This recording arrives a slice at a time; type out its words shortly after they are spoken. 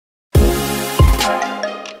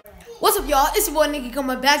What's up, y'all? It's your boy Nikki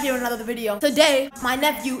coming back here with another video. Today, my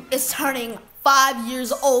nephew is turning 5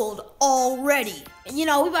 years old already. And you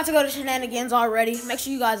know, we about to go to Shenanigans already. Make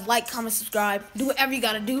sure you guys like, comment, subscribe. Do whatever you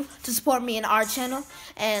gotta do to support me and our channel.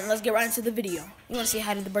 And let's get right into the video. You wanna say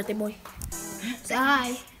hi to the birthday boy? Say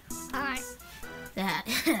hi. Hi.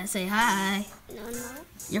 Say hi. No.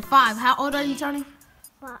 You're 5. How old are you turning?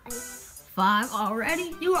 5. 5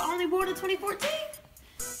 already? You were only born in 2014?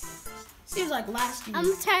 Seems like last year.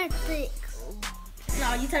 I'm turning 6.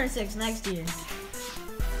 No, you turn 6 next year.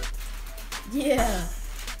 Yeah.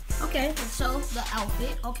 Okay, so the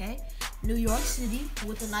outfit, okay. New York City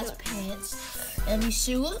with the nice pants and these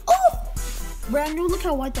shoes. Oh! Brand new. Look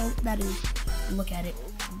how white that is. Look at it.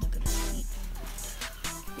 Look at the feet.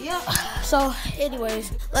 Yeah. So, anyways,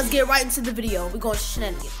 let's get right into the video. We're going to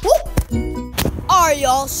Shenanigans. Whoop! Alright,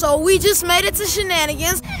 y'all. So, we just made it to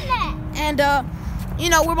Shenanigans. And, you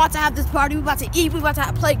know, we're about to have this party, we're about to eat, we're about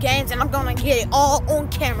to play games, and I'm gonna get it all on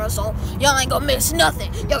camera, so y'all ain't gonna miss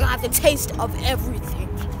nothing. Y'all gonna have the taste of everything.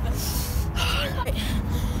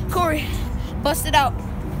 Corey, bust it out.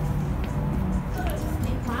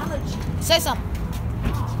 Say something.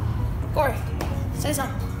 Corey, say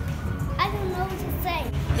something. I don't know what to say.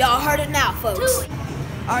 Y'all heard it now, folks.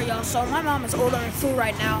 Alright, y'all, so my mom is ordering food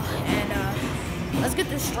right now, and let's get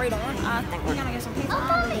this straight on. I think we're gonna get some pizza.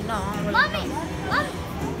 I don't really know. Mommy.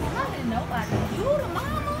 Nobody. You the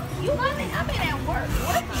mama? You mommy? I've been at work.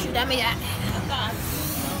 What? Shoot at me that.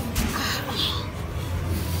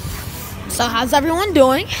 So how's everyone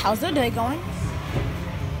doing? How's their day going?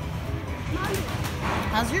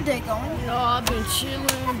 How's your day going? You know, I've been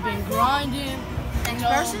chilling, been grinding. Next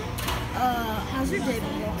person? How's your day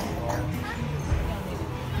been going?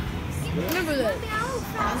 Remember that.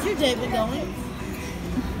 How's your day been going?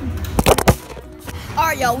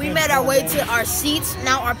 Alright, y'all, we made our way to our seats.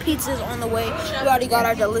 Now our pizza's on the way. We already got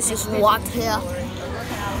our delicious water here.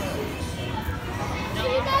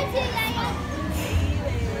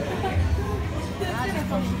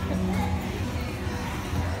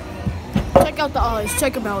 Check out the eyes.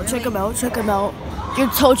 Check them out. Check them out. Check them out. Your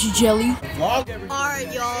Tochi jelly.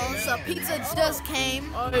 Alright, y'all, so pizza just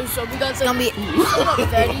came. Alright, so we got It's gonna be.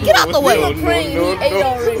 Get Get out the way. We ate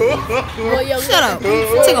already. Well, yeah, Shut up.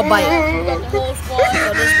 Take a bite. We got the whole squad.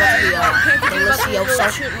 So this must be delicioso.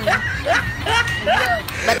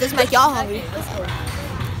 Let this make y'all hungry.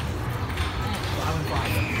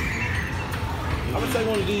 I'm gonna take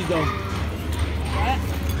one of these though. What?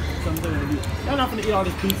 Y'all not gonna eat all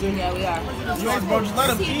this pizza. Yeah, we are. Yours, bro, just let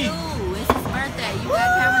them eat. It's his birthday. You got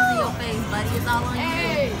cameras in your face, buddy. It's all on you.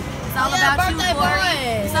 It's all about you,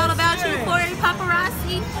 Corey. It's all about you, Corey.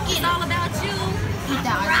 Paparazzi. It's all about you. Eat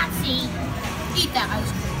that ice cream. Eat that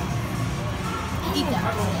ice cream. Eat that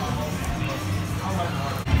ice cream.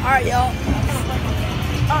 Alright, y'all.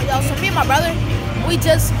 So me and my brother, we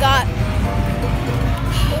just got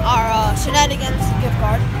our Shenanigans gift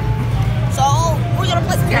card. So we're gonna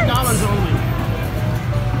play some games. $10 only.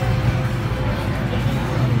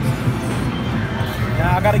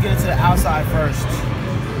 Now I gotta get into the outside first.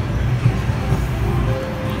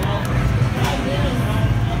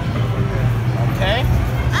 Okay.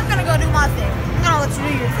 I'm gonna go do my thing. I'm gonna let you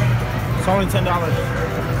do your thing. It's only $10.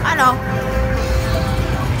 I know.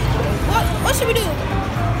 What should we do?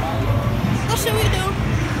 What should we do?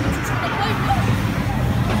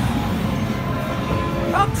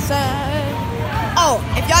 Roxanne. Oh,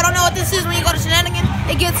 if y'all don't know what this is when you go to Shenanigans,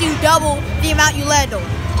 it gets you double the amount you land on.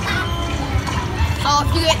 So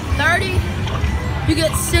if you get 30, you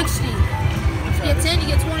get 60. If you get 10, you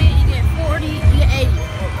get 20, you get 40, you get 80.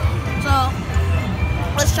 So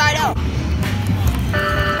let's try it out.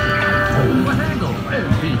 Haggle and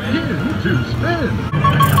begin to spin.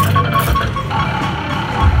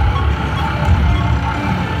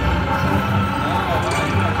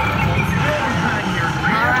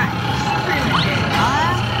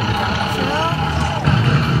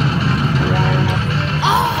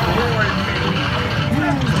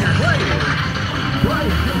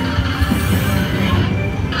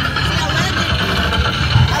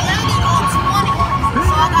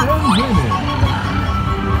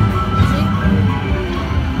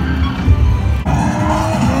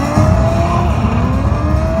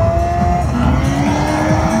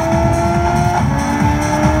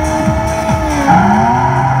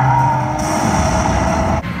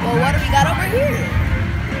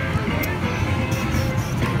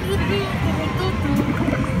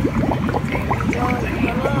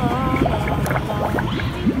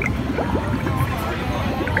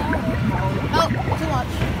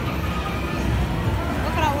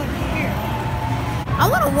 I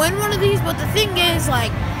want to win one of these, but the thing is,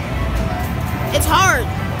 like, it's hard.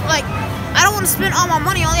 like, I don't want to spend all my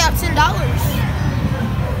money. I only have $10.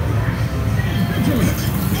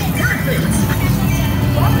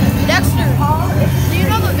 Dexter, do you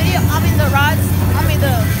know the video? I mean the rides. I mean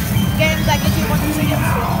the games that get you one tickets.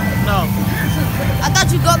 No. I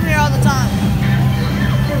thought you go up here all the time.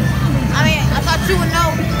 I mean, I thought you would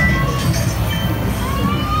know.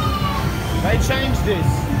 They changed this.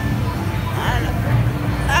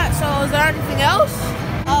 Alright, so is there anything else?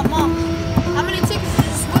 Mom, how many tickets did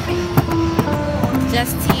you swim me?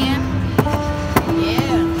 Just 10.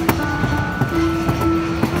 Yeah.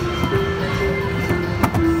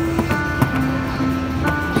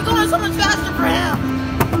 You're going so much faster for him.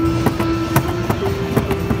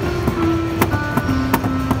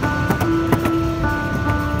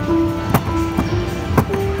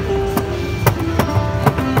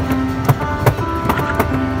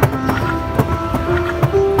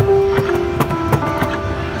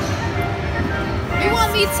 You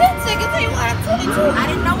want me 10 tickets? You want 22? I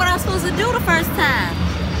didn't know what I was supposed to do the first time.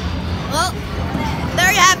 Well,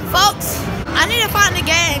 there you have it, folks. I need to find a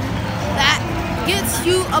game that gets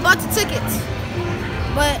you a bunch of tickets.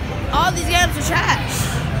 But all these games are trash.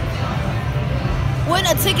 Win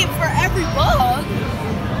a ticket for every bug?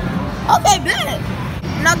 Okay, bet.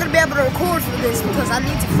 I'm not gonna be able to record for this because I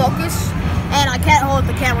need to focus and I can't hold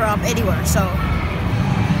the camera up anywhere, so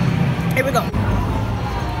here we go.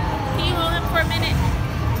 Can you hold him for a minute?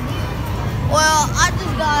 Well, I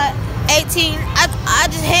just got 18.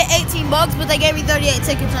 I just hit 18 bucks, but they gave me 38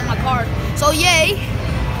 tickets on my card. So yay,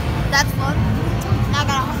 that's fun. Now I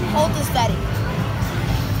gotta hold this steady.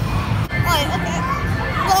 Wait, okay.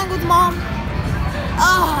 I'm going with mom.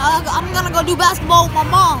 I'm gonna go do basketball with my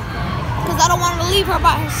mom because I don't want to leave her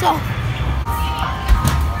by herself.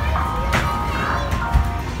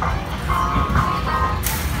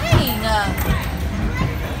 Dang.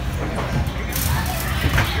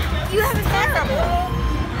 You have a terrible.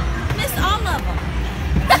 Missed all of them.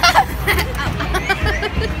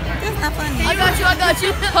 That's not funny. I got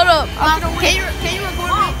you. Hold up. Can you record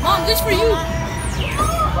me? Mom, this for you.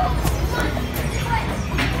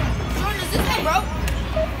 Jordan, is this thing broke?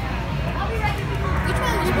 Which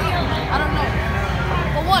one was weird? I don't know.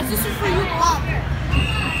 But what? This is for you, Mom.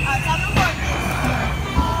 Alright, time to record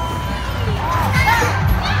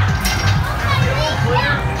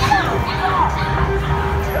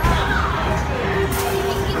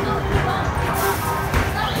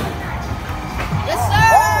Yes, sir!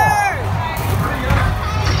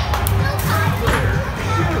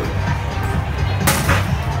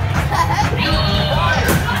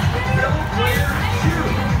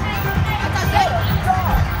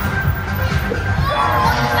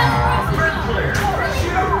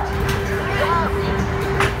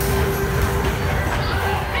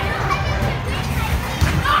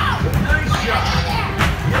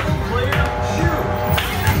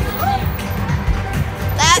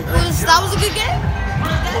 That was a good game.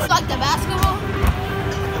 It's like the basketball.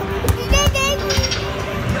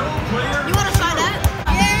 You want to try that?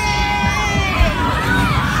 Yay!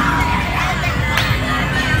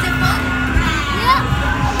 Is it fun? Yeah.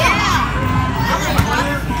 Yeah.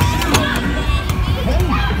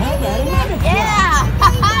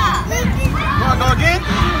 Want to go again?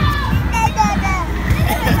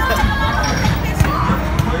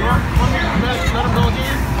 Let him go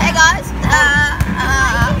again. Hey guys.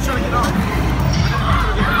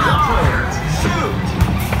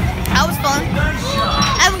 That was fun. I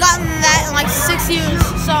haven't gotten that in like 6 years,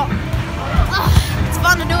 so it's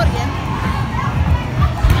fun to do it again.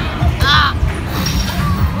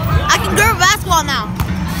 I can grip a basketball now.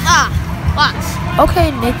 Watch. Okay,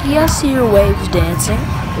 Nikki, I see your waves dancing.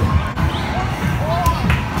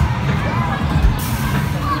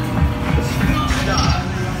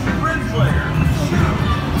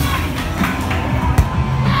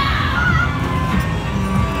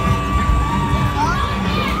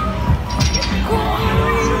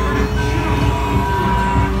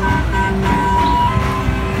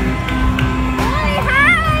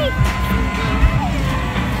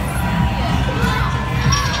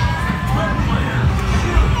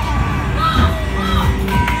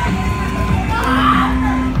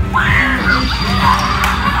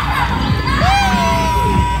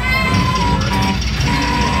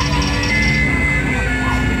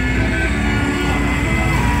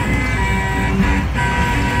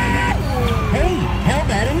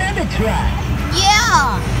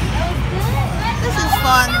 Yeah. This is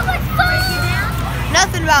fun.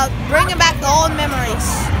 Nothing about bringing back the old memories.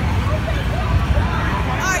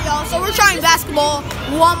 Alright, y'all. So we're trying basketball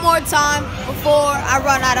one more time before I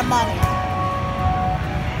run out of money.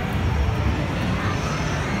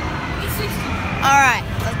 Alright.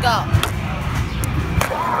 Let's go.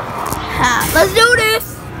 Let's do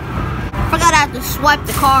this. Forgot I have to swipe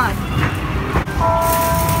the card.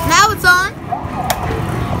 Now it's on.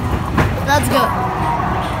 Let's go.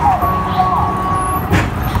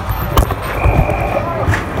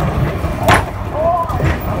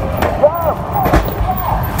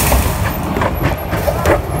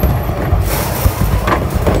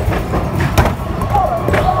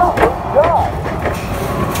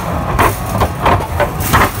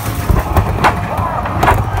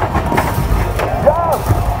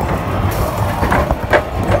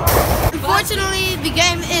 Unfortunately, the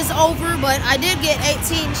game is over, but I did get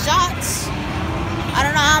 18 shots. I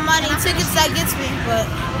don't know how many tickets that gets me, but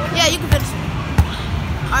yeah, you can finish it.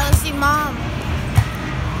 Alright, let's see mom.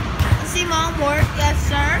 Let's see mom work. Yes,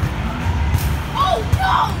 sir. Oh,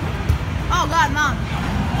 no! Oh, God, mom.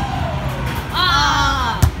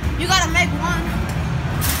 You gotta make one.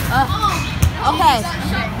 Okay.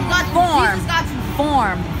 You got Form. Jesus got you.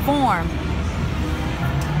 Form.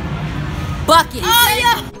 Buckets. Oh,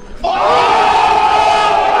 yeah.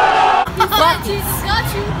 Buckets. Jesus got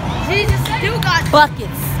you. Jesus do got you.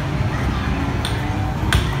 Buckets.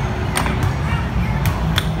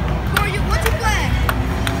 What you playing?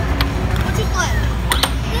 What you playing?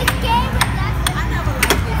 This game is not. I never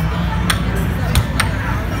liked this game.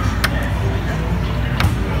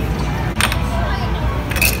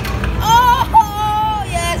 Oh,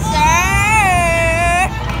 yes, sir.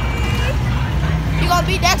 You gonna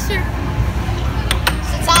beat Dexter?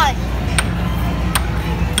 It's a tie.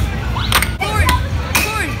 Corey,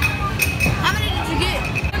 how many did you get?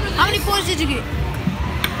 How many points did you get?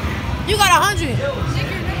 You got 100.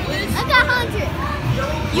 I got 100.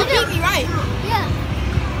 You beat me, right? Yeah.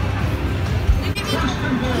 You beat me?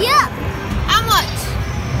 Yeah. How much?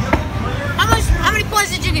 How many points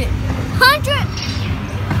did you get? 100.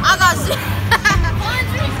 I got zero.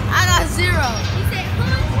 I got 0. You said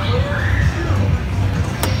 100.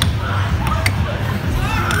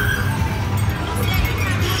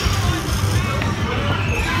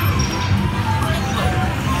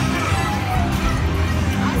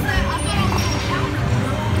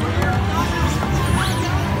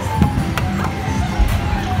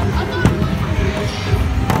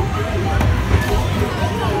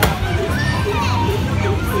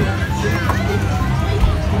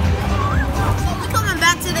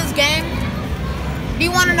 Do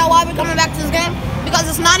you want to know why we're coming back to this game? Because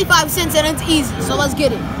it's 95 cents and it's easy, so let's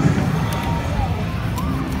get it.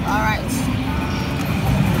 All right.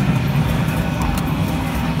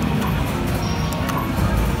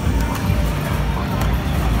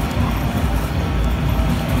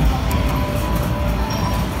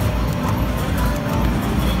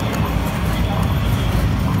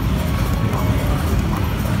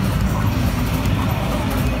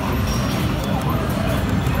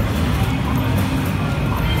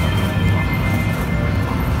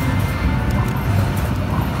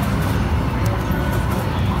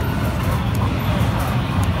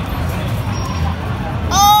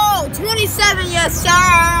 Yes,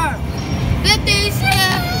 sir. 56.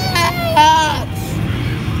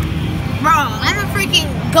 Bro, I'm a freaking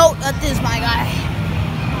goat at this, my guy.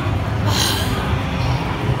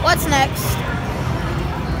 What's next?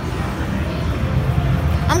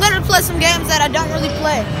 I'm gonna play some games that I don't really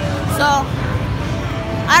play. So,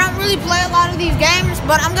 I don't really play a lot of these games,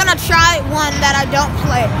 but I'm gonna try one that I don't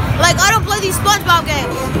play. Like, I don't play these SpongeBob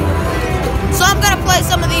games. So I'm gonna play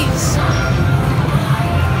some of these.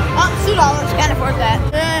 $2, can't afford that.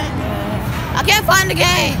 I can't find the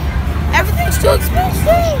game. Everything's too expensive.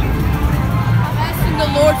 I'm asking the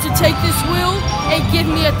Lord to take this wheel and give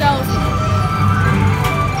me 1,000.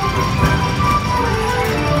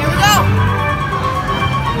 Here we go.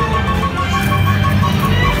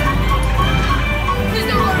 Please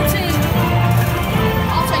don't go to 10.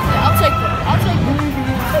 I'll take that. I'll take that. I'll take that.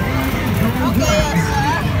 Okay, yes,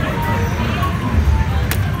 sir.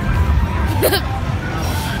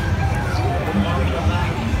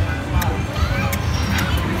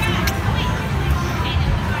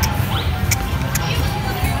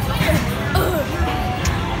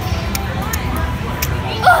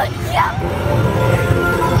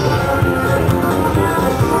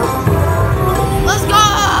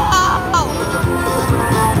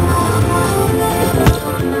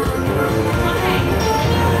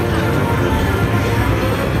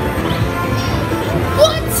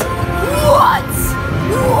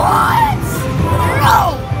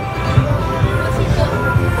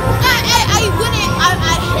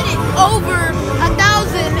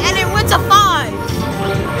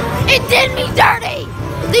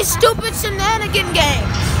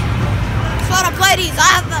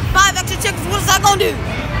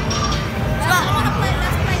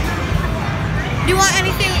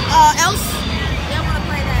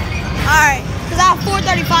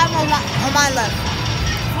 435 on mine left.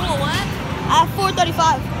 Cool, what? I have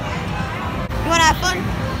 435. You wanna have fun?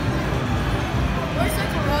 Where's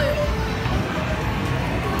Central Royal?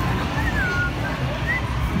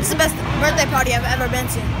 It's the best birthday party I've ever been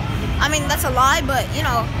to. I mean, that's a lie, but you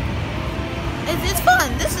know, it's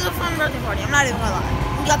fun. This is a fun birthday party. I'm not even gonna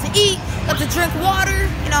lie. We got to eat, got to drink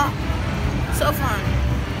water, you know, so fun.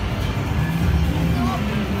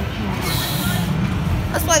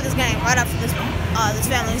 Let's play this game right after this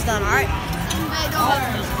family's done, all right?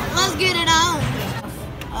 Let's get it on.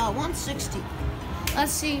 160.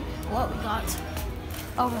 Let's see what we got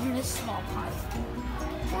over in this small pile.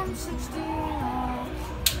 160.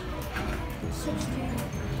 60.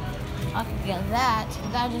 I could get that.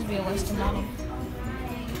 That'd just be a waste of money.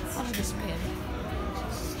 I'll just disappear.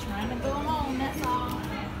 Just trying to go home, that's all.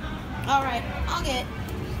 Alright, I'll get.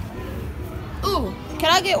 Ooh,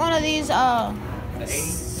 can I get one of these? The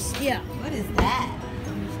 80? Yeah. What is that?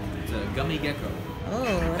 It's a gummy gecko.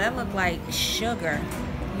 Oh, that look like sugar.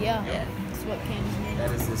 Yeah. Yeah. That's what Candy's name.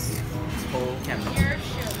 That is this whole camera.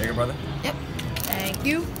 Bigger brother. Yep. Thank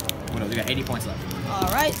you. What else? We got 80 points left.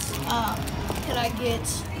 Alright, can I get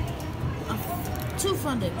 2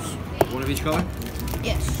 fun dips? One of each color?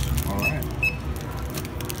 Yes. All right.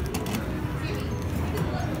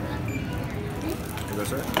 Yes,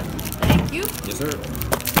 sir. Thank you. Yes, sir. You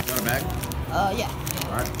want a bag? Yeah.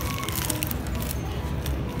 All right.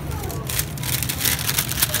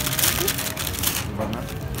 Brother, man.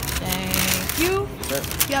 Thank you. Yes, sir.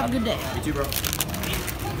 You have a good day. You too, bro.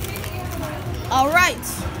 Alright.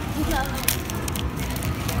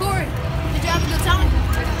 Corey, did you have a good time?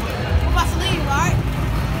 We're about to leave, alright?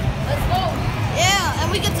 Let's go. Yeah,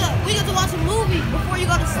 and we get to watch a movie before you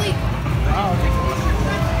go to sleep.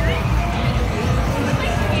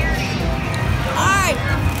 Alright,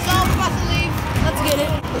 so we're about to leave. Let's get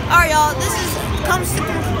it. Alright, y'all, this comes to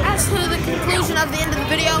the conclusion of the end of the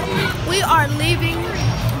video. We are leaving,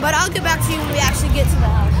 but I'll get back to you when we actually get to the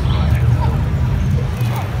house.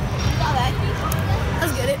 Alright,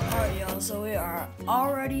 let's get it. Alright, y'all. So we are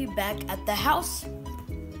already back at the house.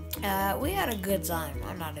 We had a good time.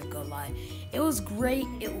 I'm not even gonna lie. It was great.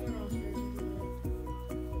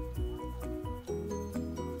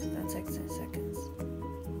 That takes 10 seconds.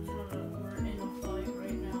 We're in a fight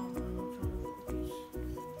right now.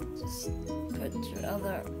 Just put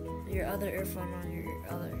your other earphone on your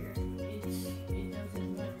other ear. It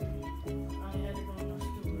doesn't matter. I had to go on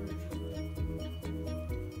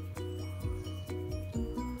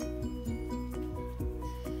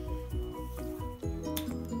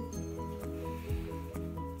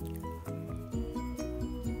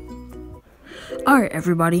Alright,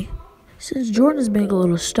 everybody. Since Jordan is being a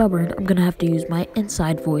little stubborn, I'm gonna have to use my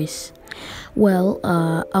inside voice. Well,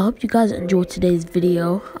 I hope you guys enjoyed today's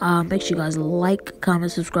video. Make sure you guys like,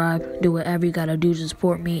 comment, subscribe, do whatever you gotta do to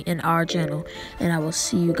support me and our channel. And I will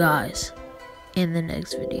see you guys in the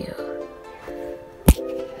next video.